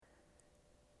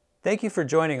Thank you for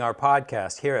joining our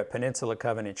podcast here at Peninsula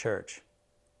Covenant Church.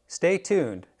 Stay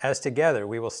tuned as together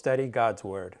we will study God's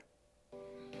Word.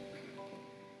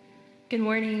 Good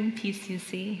morning,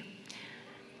 PCC.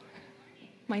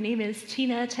 My name is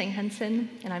Tina Tang Henson,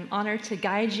 and I'm honored to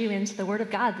guide you into the Word of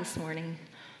God this morning.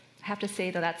 I have to say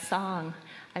that song,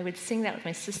 I would sing that with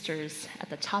my sisters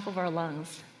at the top of our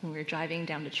lungs when we were driving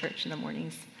down to church in the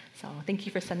mornings. So thank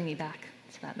you for sending me back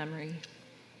to that memory.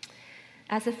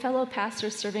 As a fellow pastor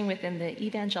serving within the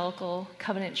Evangelical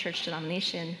Covenant Church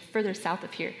denomination further south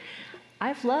of here,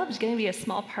 I've loved getting to be a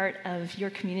small part of your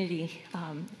community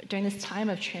during this time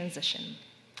of transition.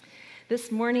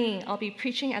 This morning, I'll be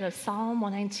preaching out of Psalm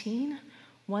 119,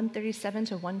 137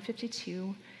 to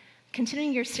 152,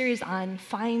 continuing your series on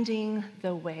finding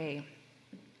the way.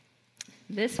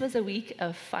 This was a week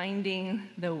of finding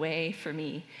the way for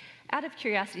me. Out of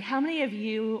curiosity, how many of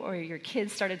you or your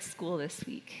kids started school this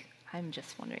week? I'm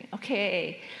just wondering.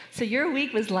 Okay, so your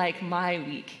week was like my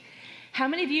week. How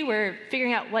many of you were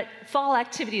figuring out what fall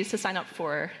activities to sign up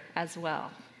for as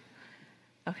well?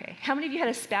 Okay, how many of you had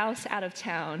a spouse out of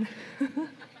town?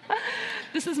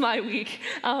 This is my week.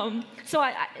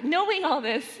 Knowing all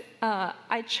this,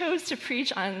 I chose to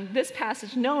preach on this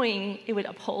passage knowing it would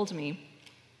uphold me,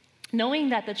 knowing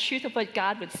that the truth of what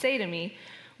God would say to me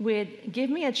would give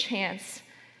me a chance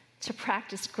to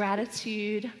practice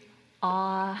gratitude,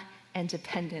 awe, and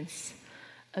dependence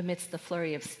amidst the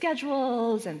flurry of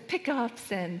schedules and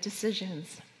pickups and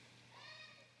decisions.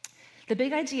 The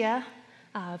big idea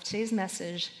of today's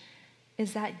message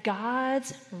is that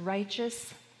God's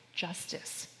righteous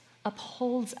justice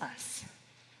upholds us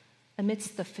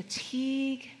amidst the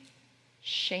fatigue,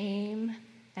 shame,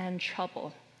 and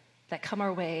trouble that come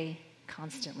our way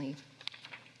constantly.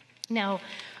 Now,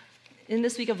 in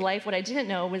this week of life, what I didn't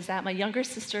know was that my younger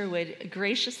sister would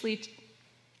graciously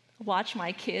watch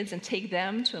my kids and take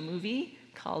them to a movie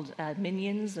called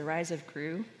Minions: The Rise of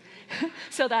Gru,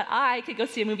 so that I could go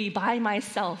see a movie by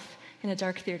myself in a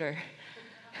dark theater.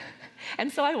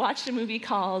 And so I watched a movie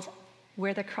called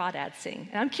Where the Crawdads Sing.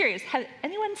 And I'm curious, has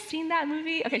anyone seen that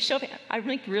movie? Okay, show up. I'm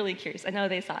really curious. I know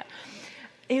they saw it.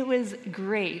 It was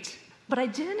great, but I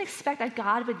didn't expect that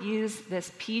God would use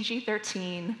this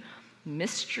PG-13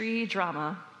 mystery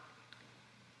drama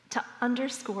to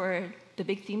underscore the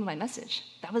big theme of my message.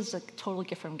 That was a total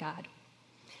gift from God.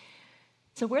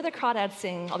 So Where the Crawdads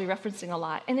Sing, I'll be referencing a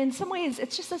lot. And in some ways,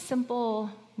 it's just a simple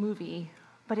movie,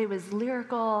 but it was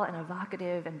lyrical and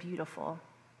evocative and beautiful.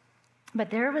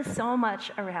 But there was so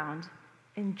much around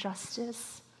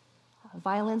injustice,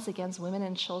 violence against women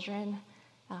and children.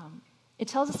 It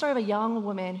tells the story of a young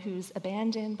woman who's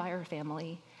abandoned by her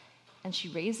family, and she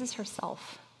raises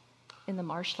herself in the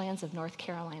marshlands of North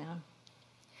Carolina.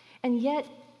 And yet,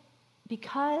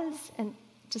 because and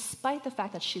despite the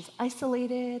fact that she's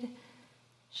isolated,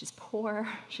 she's poor,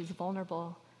 she's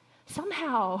vulnerable,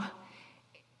 somehow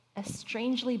a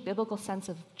strangely biblical sense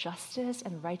of justice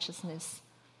and righteousness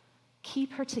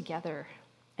keep her together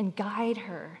and guide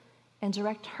her and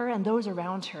direct her and those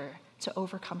around her to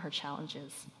overcome her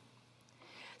challenges.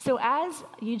 So as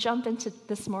you jump into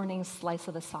this morning's slice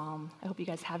of the psalm, I hope you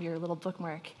guys have your little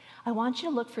bookmark, I want you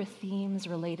to look for themes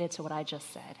related to what I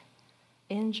just said.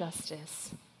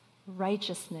 Injustice,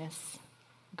 righteousness,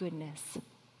 goodness.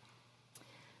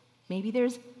 Maybe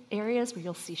there's areas where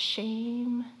you'll see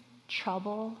shame,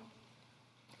 trouble,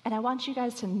 and I want you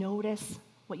guys to notice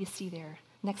what you see there.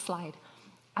 Next slide.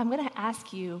 I'm going to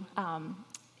ask you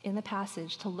in the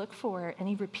passage to look for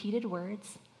any repeated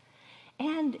words.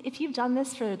 And if you've done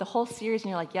this for the whole series and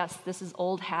you're like, yes, this is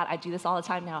old hat, I do this all the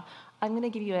time now, I'm going to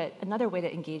give you another way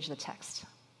to engage the text.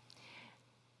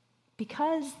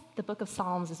 Because the book of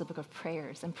Psalms is a book of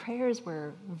prayers, and prayers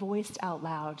were voiced out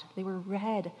loud. They were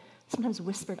read, sometimes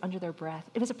whispered under their breath.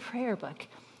 It was a prayer book.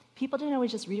 People didn't always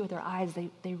just read it with their eyes,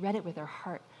 they read it with their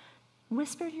heart.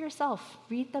 Whisper to yourself.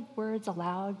 Read the words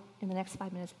aloud in the next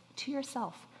 5 minutes to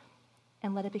yourself,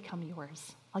 and let it become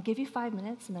yours. I'll give you 5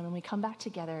 minutes, and then when we come back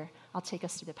together, I'll take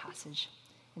us through the passage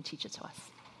and teach it to us.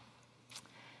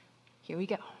 Here we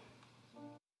go.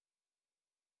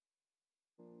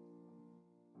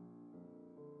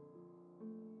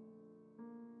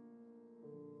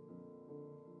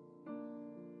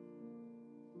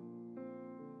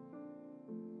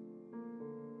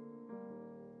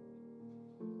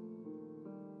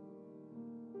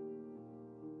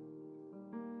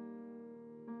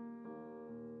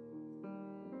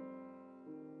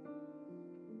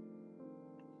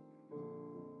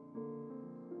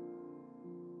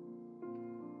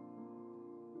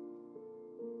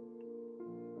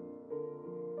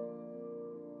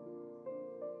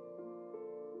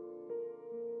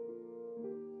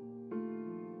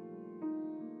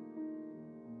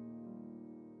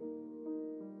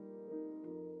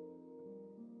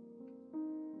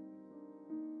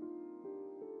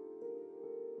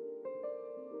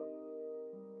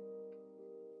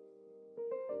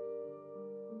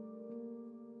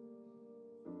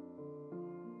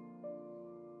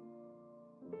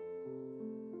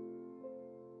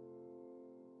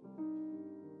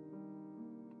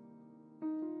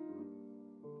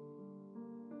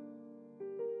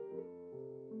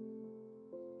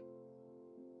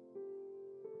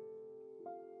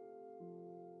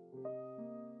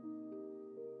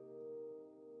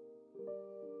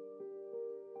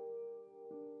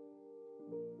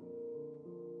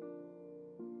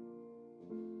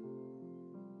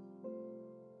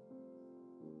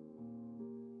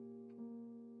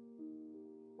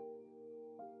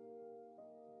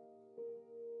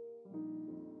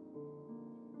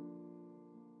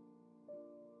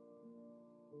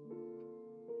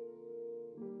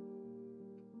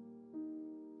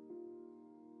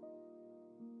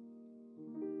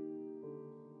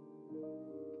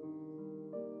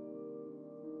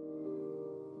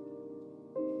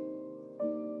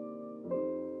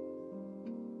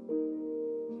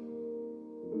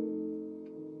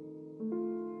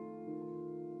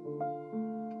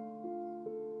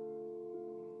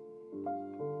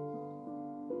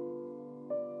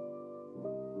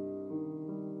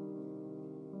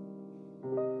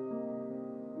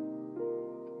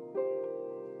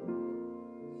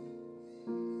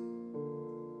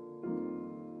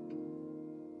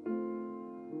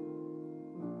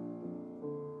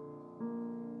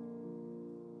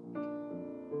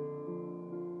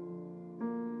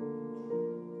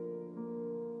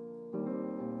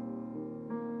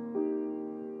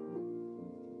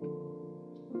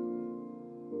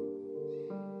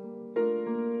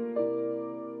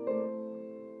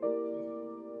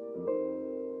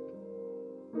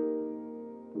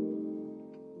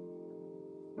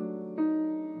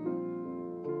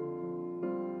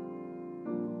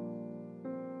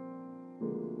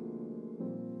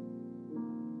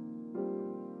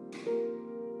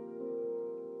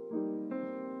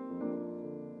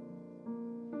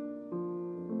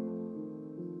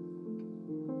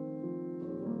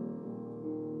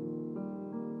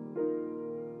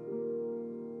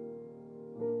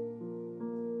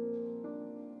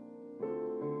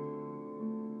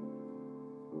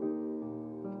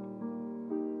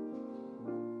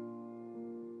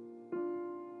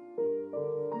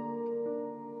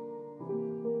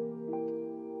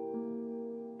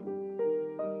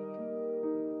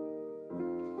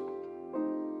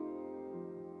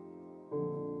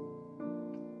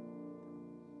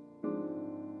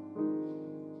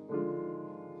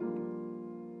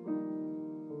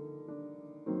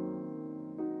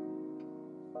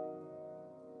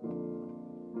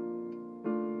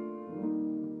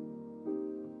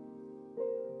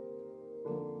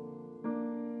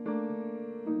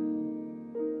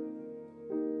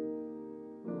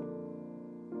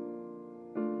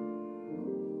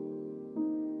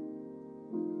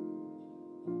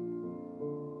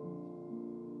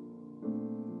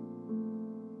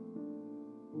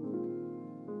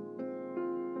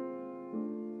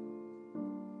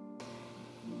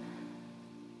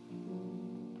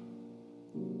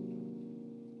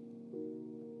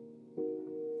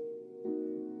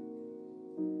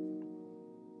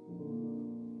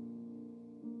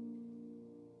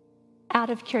 out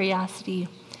of curiosity,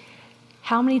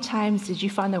 how many times did you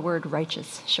find the word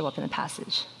righteous show up in the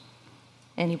passage?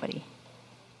 Anybody?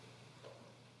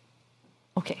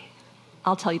 Okay,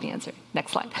 I'll tell you the answer.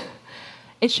 Next slide.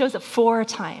 It shows up 4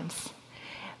 times.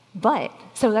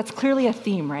 So that's clearly a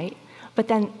theme, right? But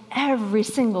then every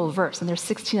single verse, and there's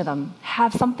 16 of them,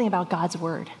 have something about God's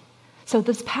word. So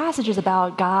this passage is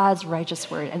about God's righteous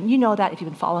word, and you know that if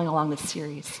you've been following along this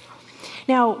series.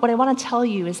 Now, what I want to tell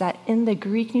you is that in the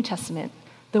Greek New Testament,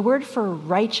 the word for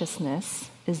righteousness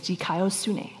is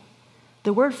dikaiosune.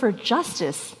 The word for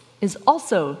justice is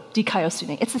also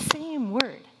dikaiosune. It's the same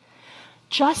word.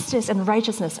 Justice and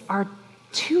righteousness are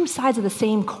 2 sides of the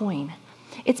same coin.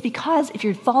 It's because if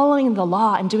you're following the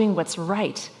law and doing what's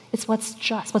right, it's what's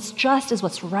just. What's just is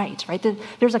what's right?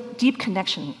 There's a deep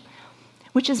connection,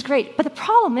 which is great. But the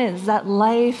problem is that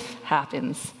life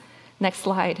happens. Next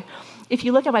slide. If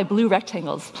you look at my blue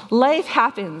rectangles, life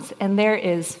happens, and there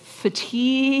is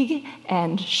fatigue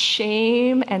and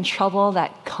shame and trouble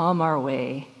that come our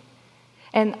way.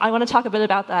 And I want to talk a bit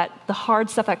about that, the hard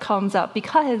stuff that comes up,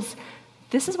 because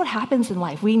this is what happens in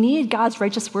life. We need God's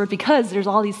righteous word because there's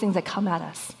all these things that come at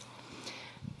us.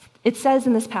 It says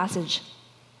in this passage,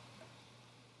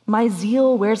 "My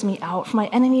zeal wears me out, for my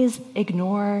enemies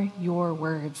ignore your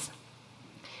words."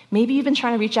 Maybe you've been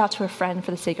trying to reach out to a friend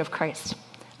for the sake of Christ.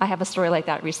 I have a story like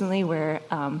that recently where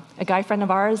a guy friend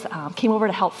of ours came over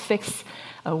to help fix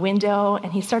a window,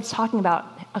 and he starts talking about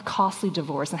a costly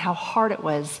divorce and how hard it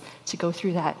was to go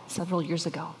through that several years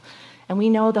ago. And we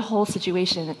know the whole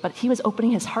situation, but he was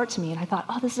opening his heart to me, and I thought,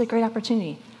 oh, this is a great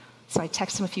opportunity. So I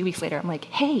texted him a few weeks later. I'm like,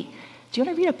 hey, do you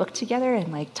want to read a book together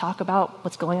and talk about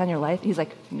what's going on in your life? He's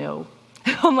like, no.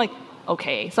 I'm like,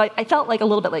 okay. So I felt a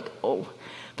little bit like, oh.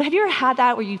 But have you ever had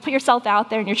that where you put yourself out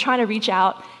there and you're trying to reach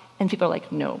out and people are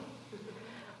like, no?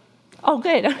 Oh,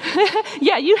 good.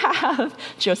 Yeah, you have.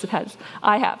 Joseph has.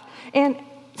 I have. And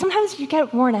sometimes you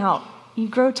get worn out. You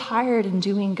grow tired in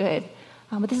doing good.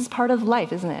 But this is part of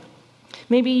life, isn't it?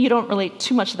 Maybe you don't relate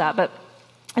too much to that, but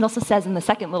it also says in the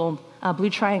second little blue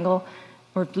triangle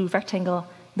or blue rectangle,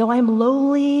 "Though I am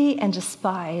lowly and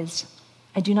despised,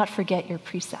 I do not forget your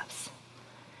precepts."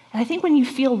 And I think when you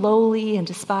feel lowly and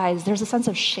despised, there's a sense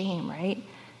of shame, right?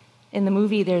 In the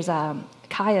movie, there's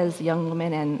Kaya's a young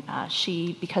woman, and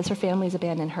she, because her family's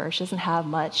abandoned her, she doesn't have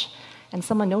much, and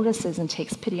someone notices and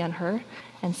takes pity on her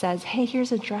and says, hey,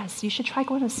 here's a dress. You should try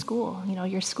going to school,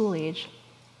 your school age.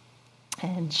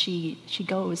 And she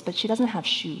goes, but she doesn't have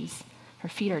shoes. Her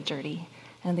feet are dirty.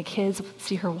 And the kids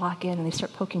see her walk in, and they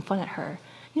start poking fun at her.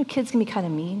 Kids can be kind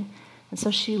of mean. And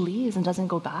so she leaves and doesn't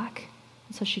go back.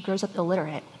 And so she grows up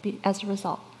illiterate as a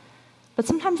result. But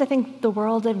sometimes I think the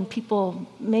world and people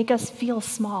make us feel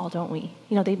small, don't we?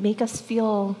 They make us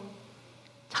feel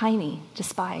tiny,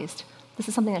 despised. This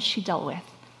is something that she dealt with.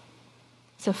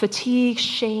 So fatigue,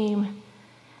 shame,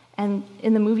 and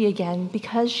in the movie again,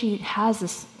 because she has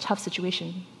this tough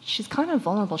situation, she's kind of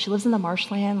vulnerable. She lives in the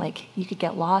marshland. You could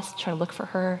get lost trying to look for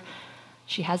her.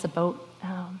 She has a boat.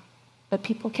 But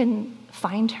people can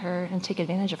find her and take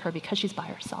advantage of her because she's by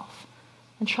herself.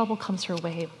 And trouble comes her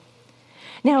way.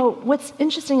 Now, what's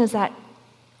interesting is that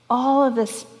all of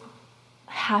this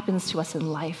happens to us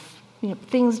in life.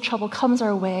 Trouble comes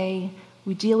our way.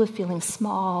 We deal with feeling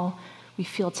small. We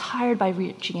feel tired by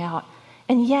reaching out.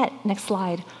 And yet, next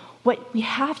slide, what we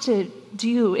have to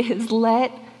do is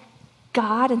let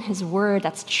God and his word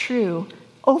that's true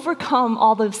overcome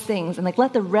all those things and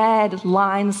let the red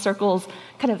lines, circles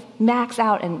kind of max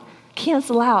out and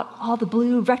cancel out all the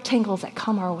blue rectangles that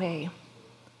come our way.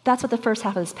 That's what the first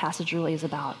half of this passage really is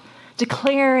about.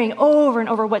 Declaring over and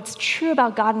over what's true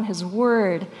about God and his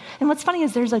word. And what's funny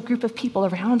is there's a group of people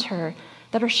around her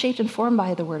that are shaped and formed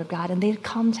by the word of God, and they've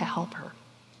come to help her.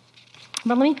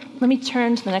 But let me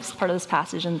turn to the next part of this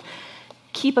passage and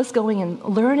keep us going and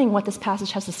learning what this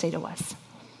passage has to say to us.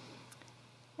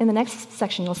 In the next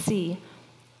section, you'll see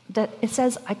that it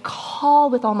says, I call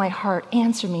with all my heart,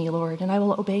 answer me, Lord, and I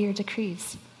will obey your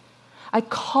decrees. I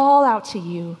call out to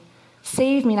you,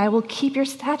 save me, and I will keep your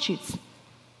statutes.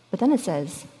 But then it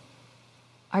says,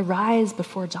 I rise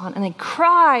before dawn and I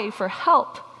cry for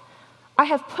help. I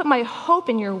have put my hope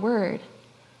in your word.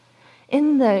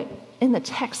 In the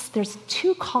text, there's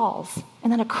 2 calls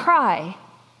and then a cry.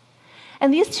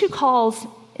 And these 2 calls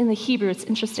in the Hebrew, it's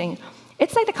interesting.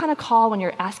 It's like the kind of call when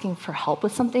you're asking for help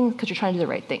with something because you're trying to do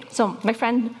the right thing. So my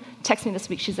friend texted me this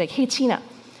week. She's like, hey, Tina,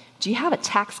 do you have a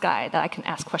tax guy that I can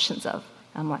ask questions of?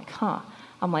 I'm like, huh.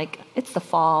 I'm like, it's the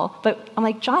fall. But I'm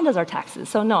like, John does our taxes.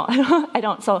 So no, I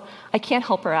don't. So I can't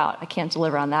help her out. I can't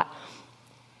deliver on that.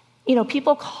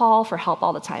 People call for help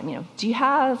all the time. Do you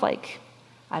have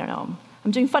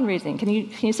I'm doing fundraising. Can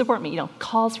you support me?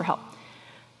 Calls for help.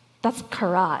 That's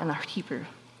kara in the Hebrew.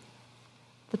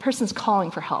 The person's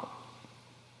calling for help.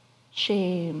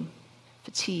 Shame,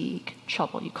 fatigue,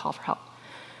 trouble, you call for help.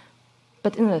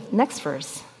 But in the next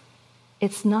verse,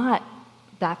 it's not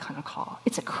that kind of call.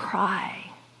 It's a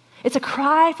cry. It's a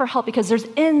cry for help because there's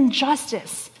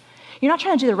injustice. You're not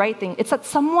trying to do the right thing. It's that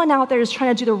someone out there is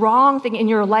trying to do the wrong thing in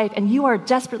your life and you are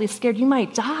desperately scared you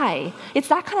might die. It's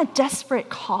that kind of desperate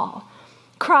call.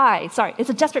 It's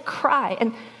a desperate cry.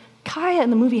 And Kaya in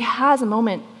the movie has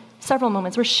several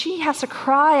moments where she has to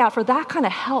cry out for that kind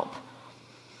of help.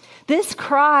 This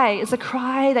cry is a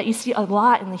cry that you see a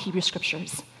lot in the Hebrew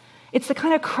scriptures. It's the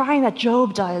kind of crying that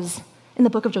Job does in the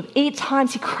book of Job. 8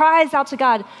 times he cries out to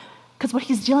God because what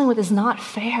he's dealing with is not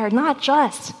fair, not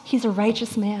just. He's a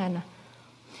righteous man.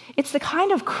 It's the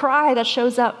kind of cry that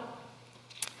shows up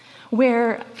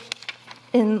where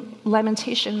in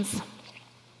Lamentations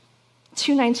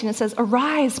 2:19 it says,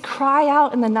 "Arise, cry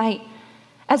out in the night.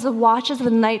 As the watches of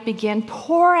the night begin,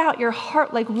 pour out your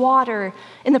heart like water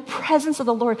in the presence of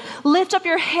the Lord. Lift up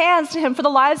your hands to him for the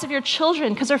lives of your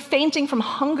children because they're fainting from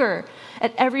hunger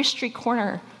at every street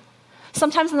corner."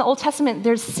 Sometimes in the Old Testament,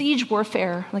 there's siege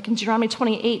warfare, like in Deuteronomy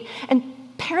 28, and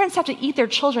parents have to eat their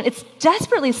children. It's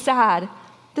desperately sad.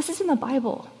 This is in the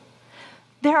Bible.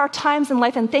 There are times in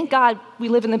life, and thank God we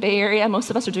live in the Bay Area, most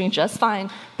of us are doing just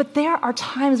fine, but there are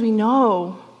times we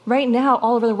know right now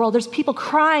all over the world, there's people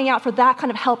crying out for that kind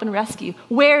of help and rescue.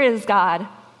 Where is God?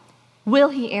 Will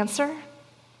he answer?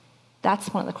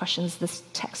 That's one of the questions this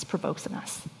text provokes in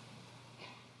us.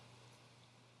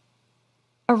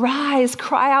 Arise,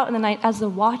 cry out in the night as the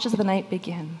watches of the night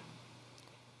begin.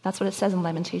 That's what it says in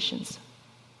Lamentations.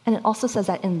 And it also says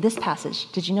that in this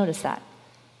passage. Did you notice that?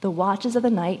 The watches of the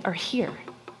night are here.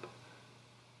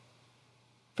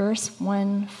 Verse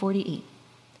 148.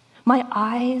 My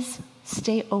eyes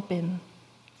stay open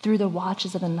through the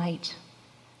watches of the night,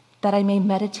 that I may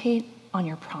meditate on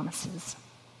your promises.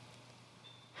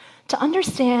 To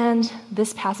understand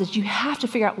this passage, you have to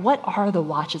figure out what are the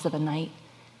watches of the night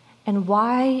and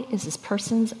why is this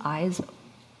person's eyes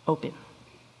open.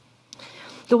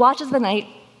 The watches of the night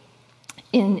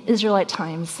in Israelite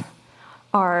times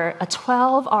are a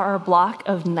 12-hour block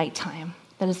of nighttime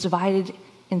that is divided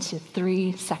into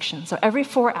 3 sections. So every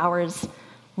 4 hours,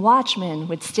 watchmen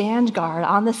would stand guard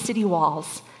on the city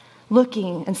walls,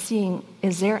 looking and seeing,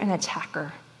 is there an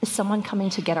attacker? Is someone coming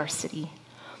to get our city?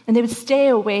 And they would stay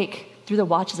awake through the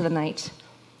watches of the night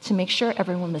to make sure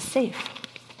everyone was safe.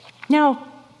 Now,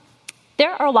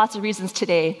 there are lots of reasons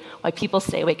today why people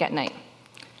stay awake at night.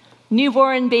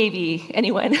 Newborn baby,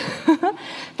 anyone?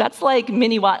 That's like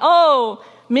mini watch. Oh,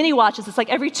 mini watches, it's like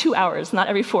every 2 hours, not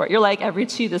every 4. You're like, every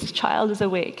 2, this child is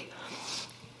awake.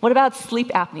 What about sleep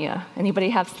apnea? Anybody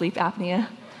have sleep apnea?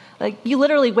 Like, you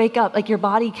literally wake up, like your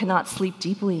body cannot sleep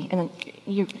deeply, and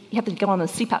you have to go on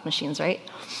those CPAP machines, right?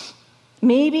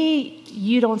 Maybe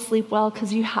you don't sleep well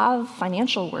because you have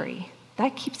financial worry.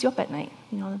 That keeps you up at night.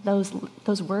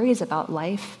 Those worries about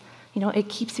life, it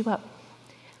keeps you up.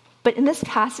 But in this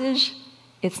passage,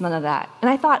 it's none of that. And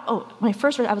I thought, when I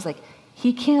first read it, I was like,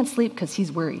 he can't sleep because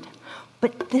he's worried.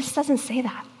 But this doesn't say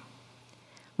that.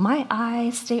 My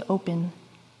eyes stay open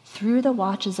through the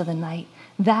watches of the night,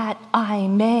 that I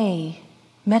may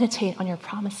meditate on your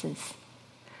promises.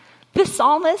 This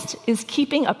psalmist is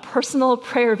keeping a personal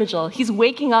prayer vigil. He's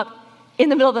waking up in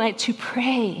the middle of the night to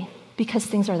pray because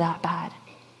things are that bad.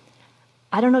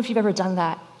 I don't know if you've ever done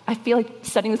that. I feel like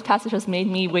studying this passage has made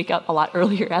me wake up a lot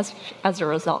earlier as a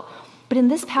result. But in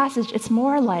this passage, it's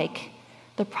more like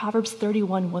the Proverbs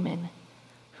 31 woman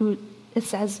who, it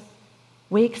says,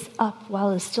 wakes up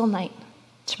while it is still night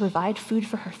to provide food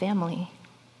for her family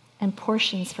and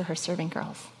portions for her servant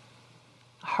girls.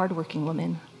 A hardworking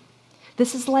woman.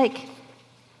 This is like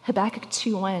Habakkuk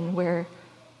 2:1, where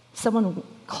someone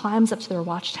climbs up to their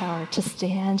watchtower to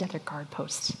stand at their guard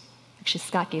post. Actually,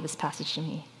 Scott gave this passage to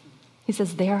me. He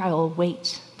says, there I will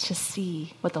wait to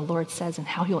see what the Lord says and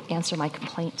how he will answer my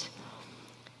complaint.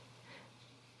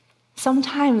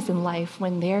 Sometimes in life,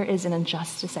 when there is an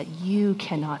injustice that you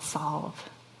cannot solve,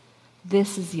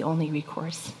 this is the only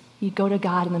recourse. You go to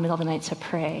God in the middle of the night to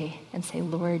pray and say,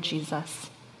 Lord Jesus,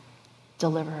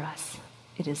 deliver us.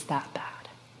 It is that bad.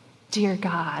 Dear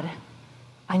God,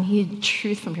 I need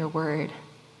truth from your word.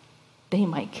 They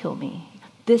might kill me.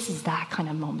 This is that kind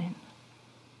of moment.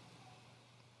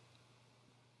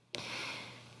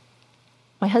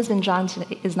 My husband, John,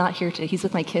 today, is not here today. He's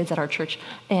with my kids at our church.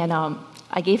 And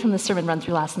I gave him the sermon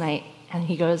run-through last night. And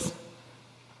he goes,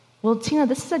 well, Tina,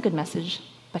 this is a good message,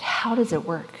 but how does it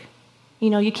work?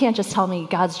 You can't just tell me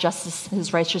God's justice,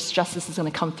 his righteous justice is going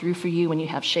to come through for you when you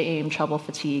have shame, trouble,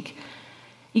 fatigue.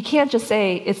 You can't just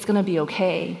say it's going to be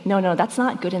okay. No, that's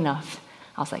not good enough.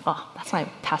 I was like, oh, that's why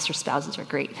pastor spouses are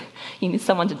great. You need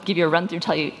someone to give you a run through,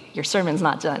 tell you your sermon's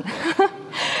not done.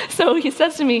 So he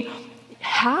says to me,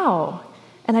 how?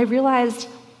 And I realized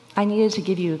I needed to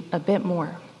give you a bit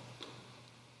more.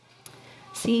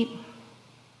 See,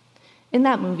 in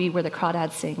that movie where the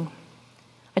crawdads sing,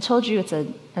 I told you it's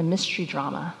a mystery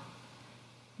drama.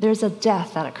 There's a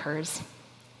death that occurs.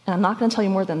 And I'm not going to tell you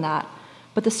more than that,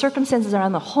 but the circumstances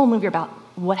around the whole movie are about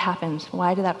what happened.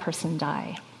 Why did that person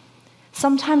die?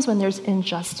 Sometimes when there's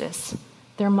injustice,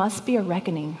 there must be a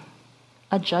reckoning,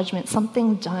 a judgment,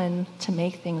 something done to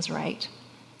make things right.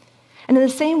 And in the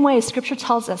same way, Scripture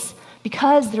tells us,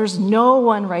 because there's no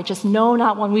one righteous, no,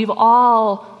 not one, we've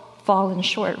all fallen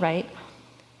short, right?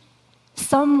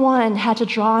 Someone had to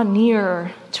draw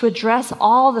near to address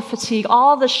all the fatigue,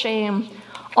 all the shame,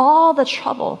 all the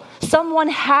trouble. Someone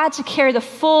had to carry the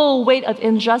full weight of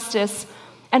injustice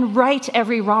and right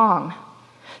every wrong.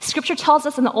 Scripture tells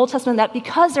us in the Old Testament that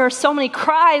because there are so many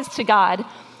cries to God,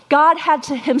 God had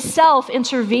to himself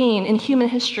intervene in human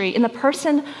history in the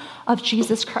person of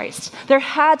Jesus Christ. There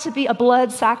had to be a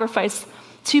blood sacrifice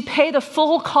to pay the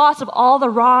full cost of all the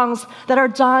wrongs that are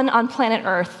done on planet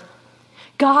Earth.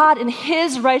 God, in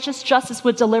his righteous justice,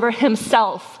 would deliver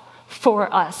himself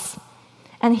for us.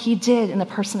 And he did in the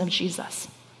person of Jesus.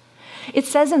 It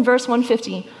says in verse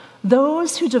 150,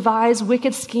 those who devise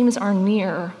wicked schemes are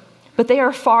near, but they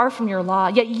are far from your law.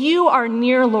 Yet you are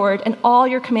near, Lord, and all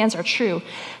your commands are true.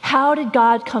 How did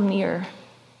God come near?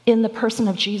 In the person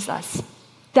of Jesus.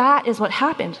 That is what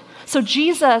happened. So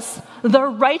Jesus, the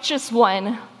righteous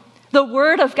one, the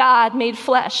Word of God made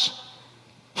flesh,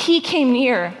 he came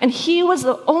near, and he was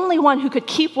the only one who could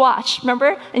keep watch.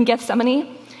 Remember in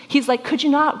Gethsemane? He's like, could you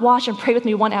not watch and pray with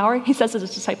me 1 hour? He says to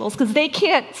his disciples, because they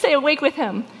can't stay awake with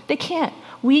him. They can't.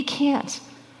 We can't.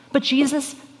 But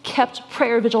Jesus kept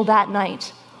prayer vigil that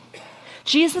night.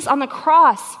 Jesus on the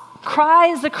cross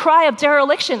cries the cry of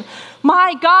dereliction.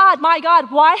 My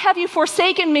God, why have you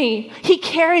forsaken me? He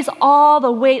carries all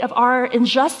the weight of our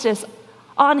injustice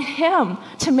on him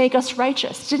to make us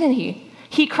righteous, didn't he?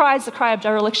 He cries the cry of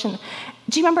dereliction.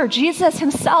 Do you remember Jesus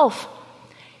himself?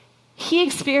 He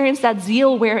experienced that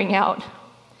zeal wearing out.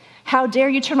 How dare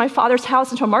you turn my Father's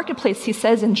house into a marketplace, he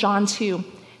says in John 2.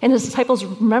 And his disciples,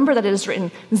 remember that it is written,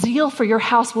 zeal for your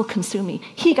house will consume me.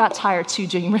 He got tired too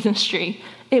doing ministry.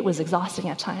 It was exhausting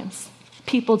at times.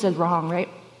 People did wrong, right?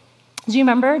 Do you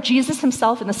remember Jesus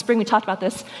himself in the spring, we talked about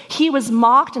this, he was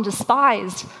mocked and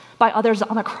despised by others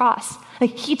on the cross.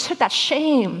 Like, he took that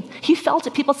shame. He felt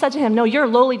it. People said to him, no, you're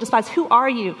lowly despised. Who are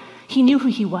you? He knew who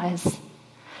he was.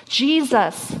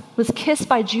 Jesus was kissed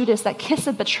by Judas, that kiss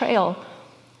of betrayal.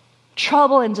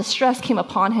 Trouble and distress came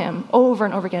upon him over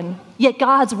and over again. Yet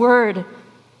God's word,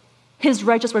 his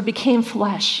righteous word, became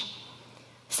flesh.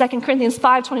 2 Corinthians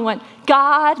 5:21,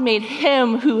 God made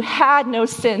him who had no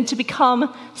sin to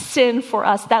become sin for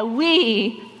us, that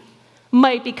we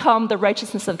might become the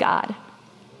righteousness of God.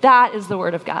 That is the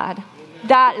word of God.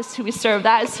 That is who we serve.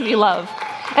 That is who we love.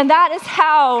 And that is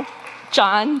how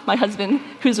John, my husband,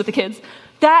 who's with the kids,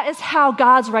 that is how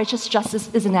God's righteous justice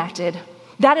is enacted.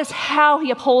 That is how he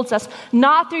upholds us,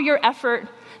 not through your effort,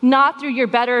 not through your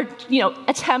better,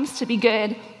 attempts to be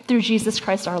good, through Jesus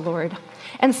Christ our Lord.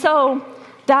 And so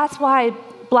that's why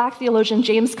Black theologian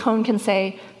James Cone can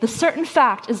say, the certain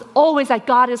fact is always that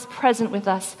God is present with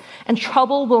us, and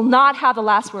trouble will not have the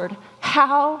last word.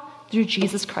 How? Through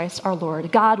Jesus Christ our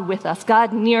Lord, God with us,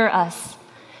 God near us.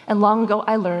 And long ago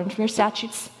I learned from your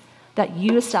statutes that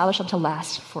you establish them to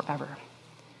last forever.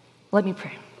 Let me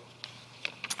pray.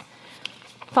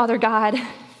 Father God,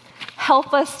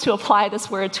 help us to apply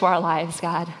this word to our lives,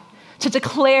 God, to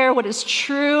declare what is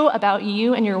true about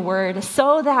you and your word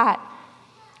so that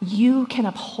you can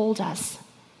uphold us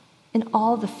in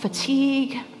all the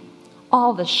fatigue,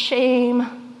 all the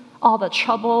shame, all the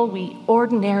trouble we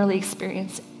ordinarily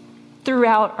experience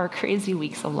throughout our crazy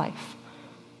weeks of life.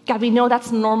 God, we know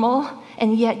that's normal,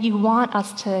 and yet you want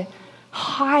us to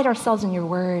hide ourselves in your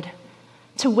word,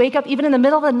 to wake up even in the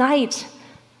middle of the night,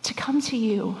 to come to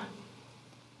you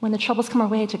when the troubles come our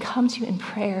way, to come to you in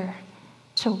prayer,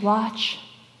 to watch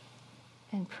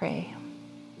and pray.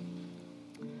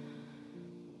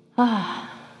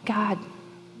 God,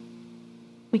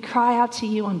 we cry out to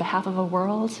you on behalf of a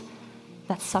world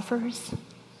that suffers.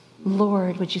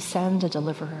 Lord, would you send a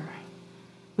deliverer?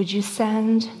 Would you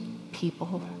send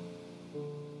people?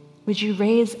 Would you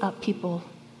raise up people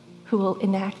who will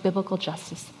enact biblical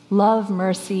justice, love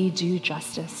mercy, do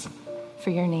justice for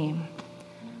your name?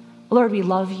 Lord, we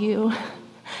love you.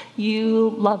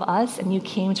 You love us and you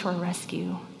came to our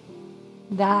rescue.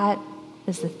 That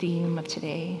is the theme of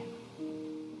today.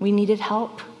 We needed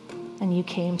help and you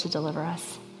came to deliver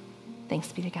us.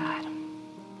 Thanks be to God.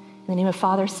 In the name of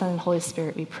Father, Son, and Holy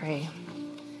Spirit, we pray.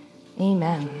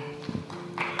 Amen.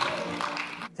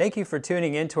 Thank you for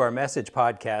tuning in to our message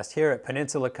podcast here at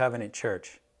Peninsula Covenant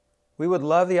Church. We would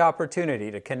love the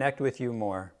opportunity to connect with you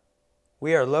more.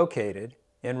 We are located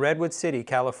in Redwood City,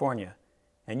 California,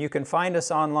 and you can find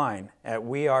us online at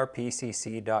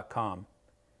wearepcc.com.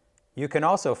 You can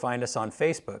also find us on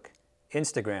Facebook,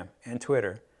 Instagram, and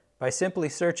Twitter by simply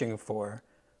searching for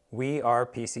We Are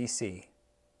PCC.